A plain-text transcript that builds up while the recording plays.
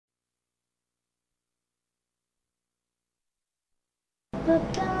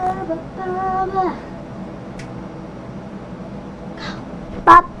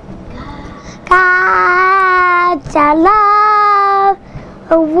God shall love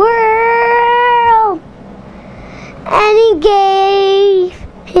the world, and He gave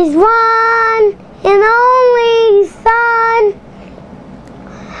His one and only Son,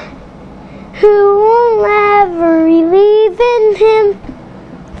 who will never believe in Him,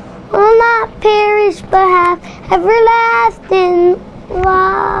 will not perish but have everlasting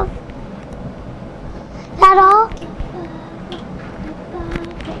love. That all?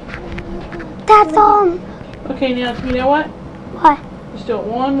 That's all. Okay, now you know what? What? Just do it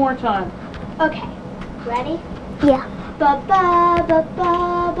one more time. Okay. Ready? Yeah. Ba ba ba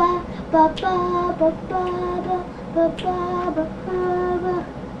ba ba ba ba ba ba ba ba ba ba.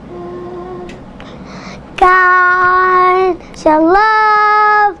 God shall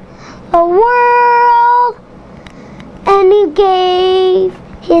love the world, and He gave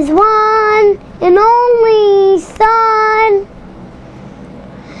His one and only Son,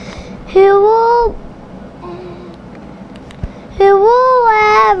 who will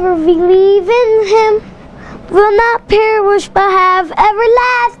ever believe in Him, will not perish but have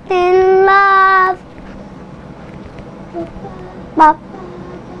everlasting love.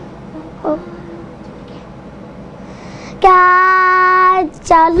 God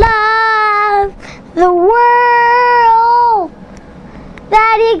shall love the world,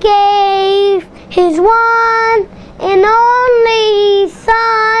 that He gave His one and only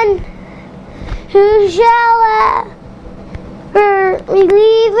Son, who shall ever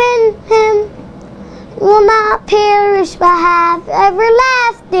believe in Him, will not perish but have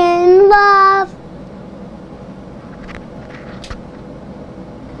everlasting love.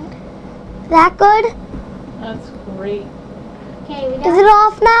 Is that good? That's great. Okay, we Is got it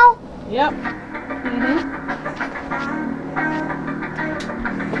off now? Yep.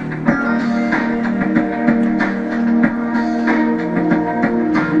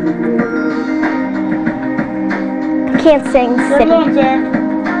 I can't sing. Where are you going, Zach?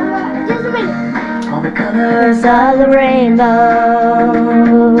 just a minute. All the colors of the rainbow,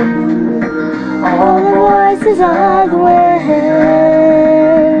 all the voices of the words,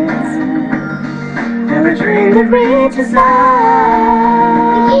 every dream that reaches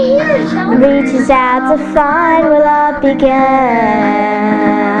out to find where love began.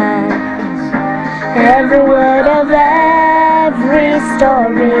 Every word of every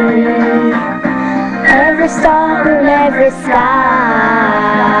story, every star in every sky,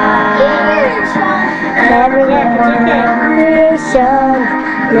 every creation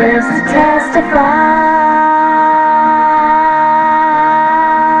lives to testify.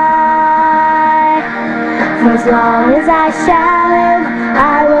 For as long as I shall live,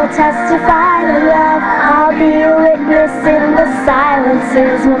 I will testify to love. I'll be a witness in the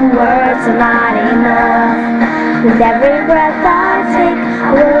silences when words are not enough. With every breath I take,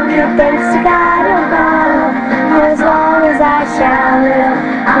 I will give thanks to God above. For as long as I shall live,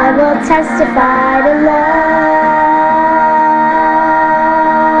 I will testify to love.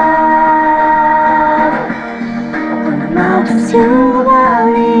 Mountains to the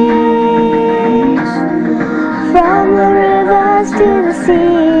valleys, from the rivers to the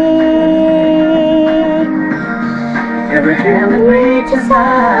sea, every hand that reaches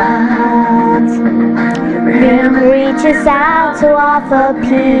out, every hand that reaches out to offer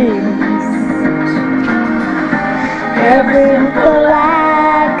peace, every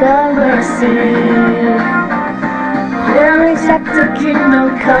lack of mercy, every accepted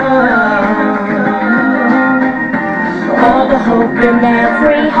kingdom come, all the hope in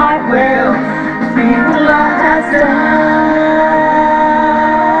every heart will be what love has done.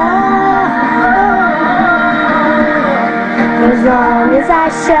 As long as I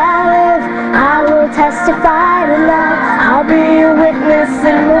shall live, I will testify to love. I'll be a witness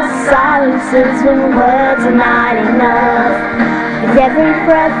in the silences when words are not enough. With every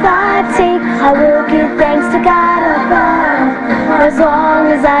breath I take, I will give thanks to God above. As long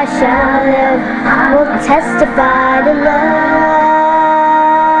as I shall live, I will testify to love.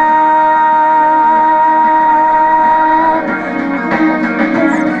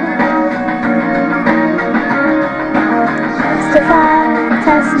 Testify,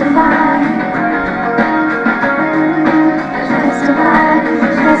 testify, testify,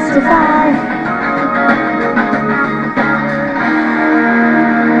 testify.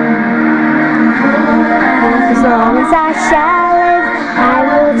 As long as I shall live, I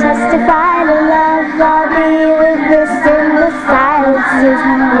will testify to love. I'll be a witness in the silences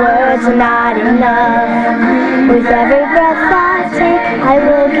when words are not enough. With every breath I take, I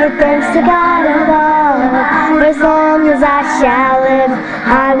will give thanks to God above. As long as I shall live,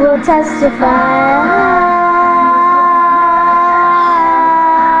 will testify.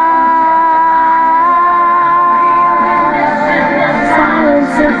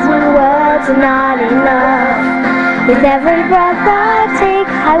 When words are not enough, with every breath I take,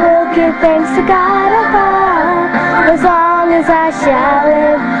 I will give thanks to God above. As long as I shout